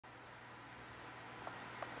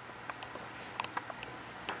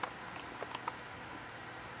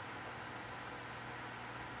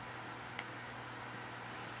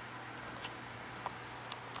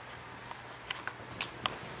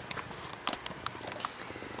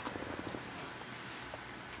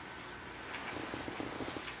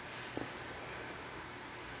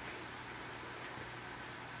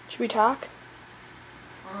we talk?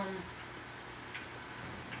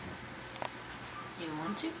 You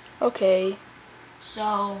want to? Okay.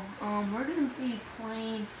 So, we're gonna be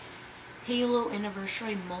playing Halo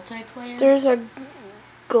Anniversary multiplayer. There's a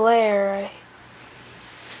glare.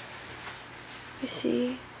 You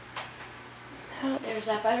see? There's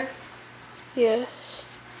that better? Yes.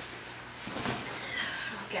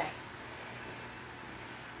 Okay.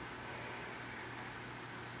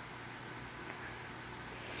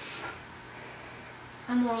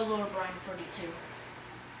 I'm Warlord Brian 42.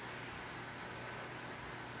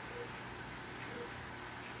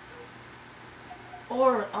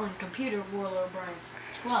 Or on computer, Warlord Brian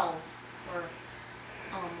 12, or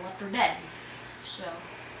Left 4 Dead. So, yeah.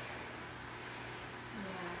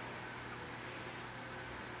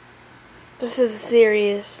 This is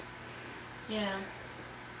serious. Yeah.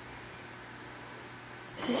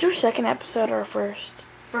 Is this your second episode or first?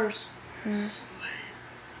 First.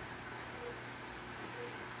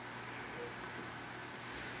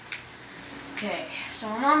 Okay, so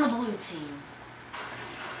I'm on the blue team.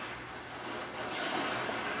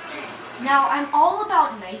 Now, I'm all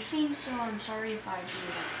about knifing, so I'm sorry if I do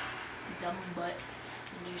like dumb butt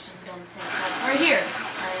and do some dumb things. Like right here,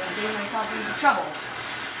 I am getting myself into trouble.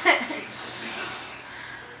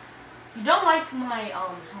 You don't like my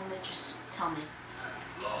helmet, just tell me.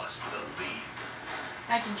 Lost the lead.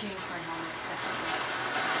 I can change my helmet, definitely.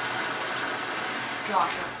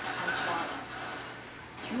 Gosh, I'm slow.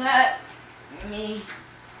 Let me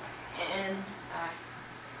in.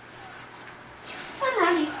 I'm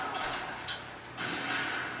running.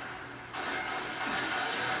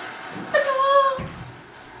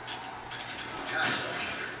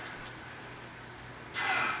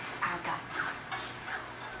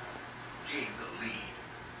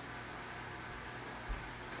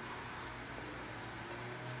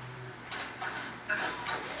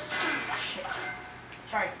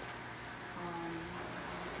 Sorry.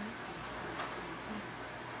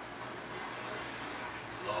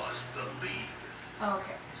 Lost the lead.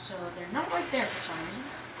 Okay, so they're not right there for some reason.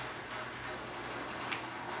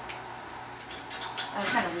 That was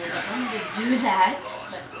kind of weird of them to do that.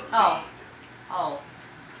 But, oh.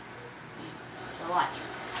 So like, I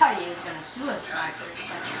thought he was gonna suicide for a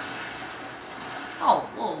second. Oh,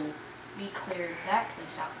 whoa. We cleared that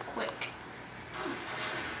place out quick.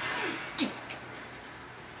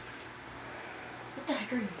 What the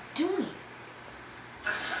heck are you doing?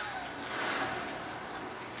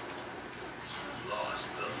 Lost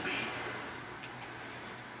the lead.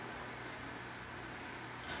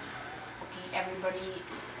 Okay, everybody,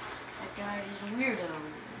 that guy is a weirdo.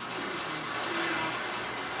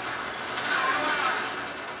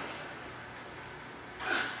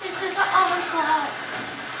 This is an onslaught!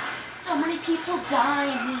 So many people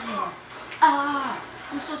dying! Ah!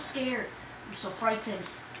 I'm so scared. I'm so frightened.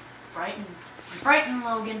 I'm frightened,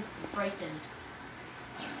 Logan. I'm frightened.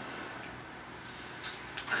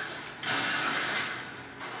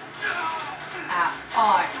 Ow.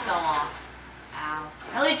 Oh, I fell off. Ow.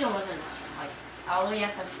 At least it wasn't like all the way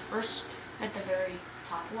at the very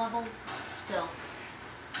top level. Still.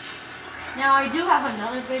 Now I do have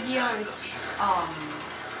another video. It's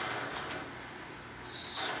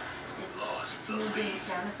me doing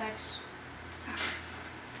sound effects.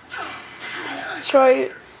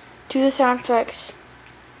 Troy, do the sound effects.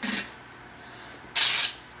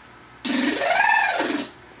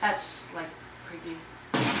 That's like preview.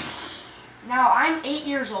 Now I'm 8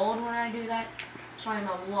 years old when I do that, so I'm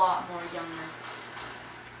a lot more younger.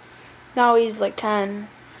 Now he's like 10.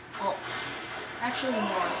 Well, actually more.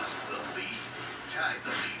 Lost the lead. Tied the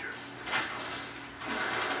leader.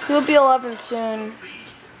 He'll be 11 soon.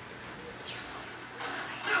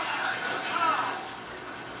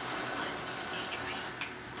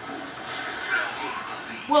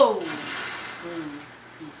 Whoa! Boom.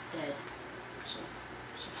 He's dead. So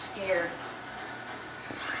scared.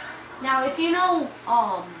 Now, if you know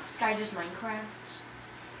Sky Just Minecraft,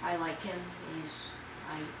 I like him. He's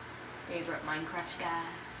my favorite Minecraft guy.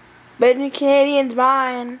 But Canadian's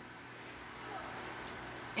mine.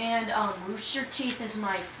 And Rooster Teeth is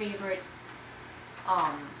my favorite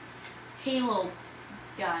Halo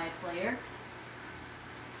guy player.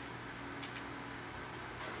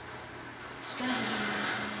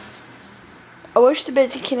 I wish the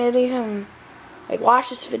bit Canadian like watch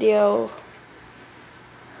this video.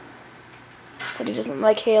 But he doesn't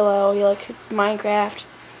like Halo, he likes Minecraft.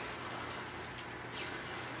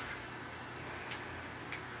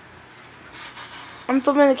 I'm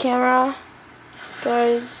filming the camera,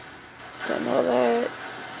 guys. Don't know that.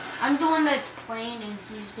 I'm the one that's playing, and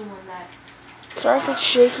he's the one that Sorry if it's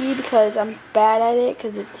shaky because I'm bad at it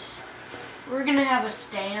because it's. We're gonna have a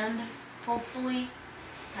stand, hopefully.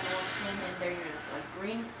 Kind of want to stand, and there's a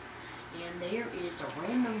green, and there is a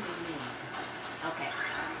random grenade. Okay.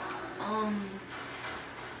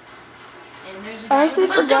 And there's a guy I actually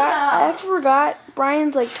with a bazooka. I actually forgot.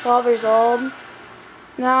 Brian's like 12 years old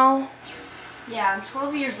now. Yeah, I'm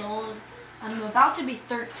 12 years old. I'm about to be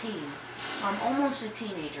 13, so I'm almost a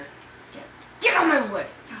teenager. Get out of my way!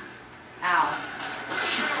 Ow.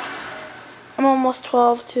 I'm almost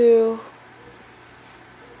 12 too.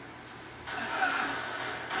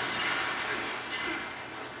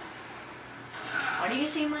 Why do you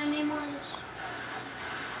say my name was?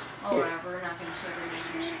 Oh, Here. whatever. We're not gonna say their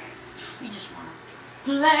names. We just wanna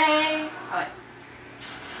play. Alright.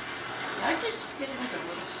 Did I just get like a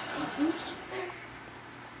little speed boost there?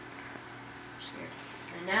 I'm scared.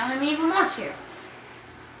 And now I'm even more scared.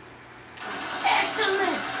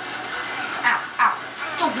 Excellent! Ow, ow.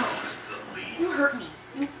 Oh no. You hurt me.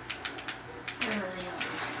 You hurt me.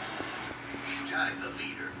 Tag the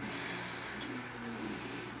leader.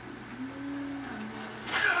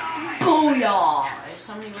 Booyah! Is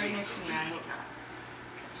somebody right next to me? I hope not.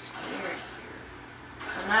 I'm scared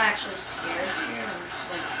here. I'm not actually scared. I'm just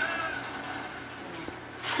like,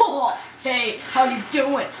 oh, hey, how you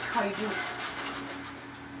doing? How you doing?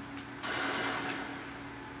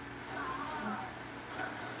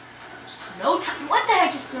 Snow time? What the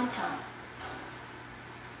heck is snow time?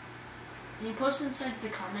 Can you post inside the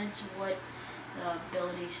comments what the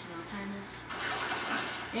ability snow time is?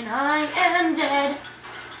 And I am dead.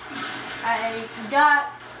 I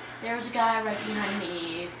forgot there was a guy right behind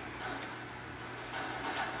me.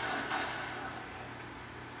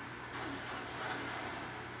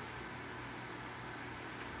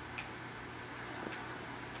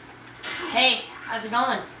 Hey, how's it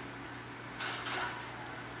going?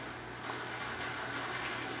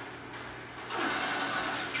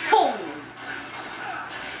 Oh!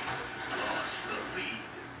 Lost the lead.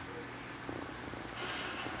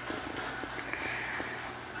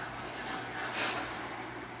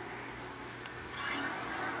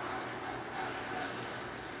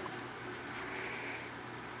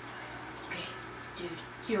 Okay, dude,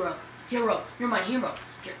 hero, you're my hero.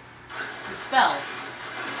 You fell.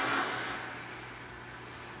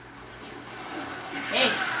 Hey,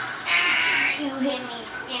 you hit me,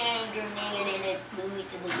 grenade, and it flew me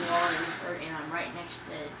to the lawn, and I'm right next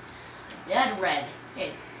to dead red.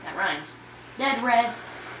 Hey, that rhymes. Dead red.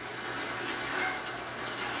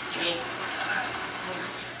 Hey, I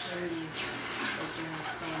want to kill you, like you're my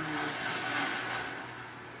family.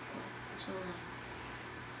 What's going on?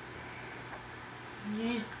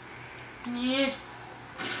 Yeah. Yeah.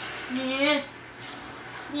 Yeah.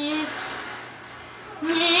 Yeah. Yeah.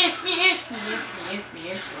 Yeah. Yeah.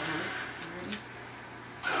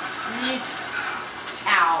 Yeah.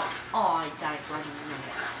 Ow. Oh, I died right in the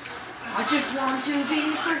middle. I just want to be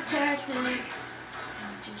protected. I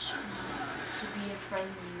just want to be a friendly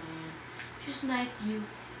man. Just knife you.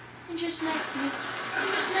 And just knife you. And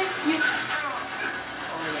just knife you.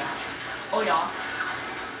 Oh, yeah. Oh, yeah.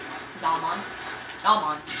 Yeah, man. Come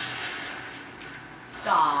on.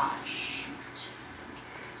 Ah, shoot.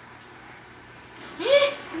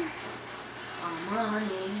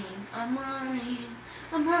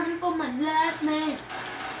 I'm running for my life, man.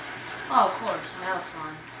 Oh, of course, now it's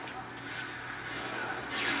gone.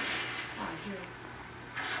 Oh, here.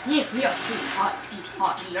 Yeah,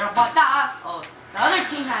 you're about that. Oh, the other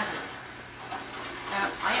team has it.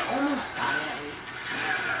 I almost got it.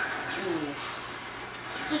 Ooh.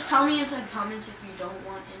 Just tell me inside the comments if you don't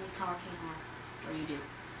want any talking or you do.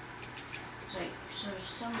 So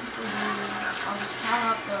some people who, I'll just count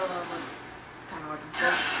up the, like, kind of like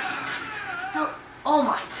votes. Hell, oh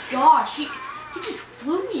my gosh, he just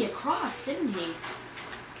flew me across, didn't he?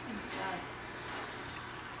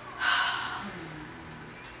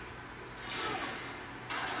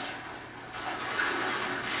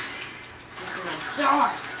 Oh my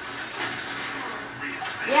God.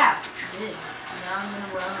 Yeah, I did. Now I'm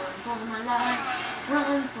gonna run for my life,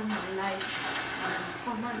 run for my life, run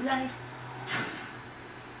for my life.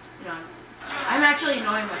 You know, I'm actually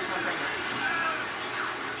annoying myself right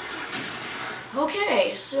now.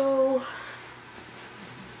 Okay, so,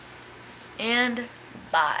 and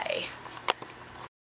bye.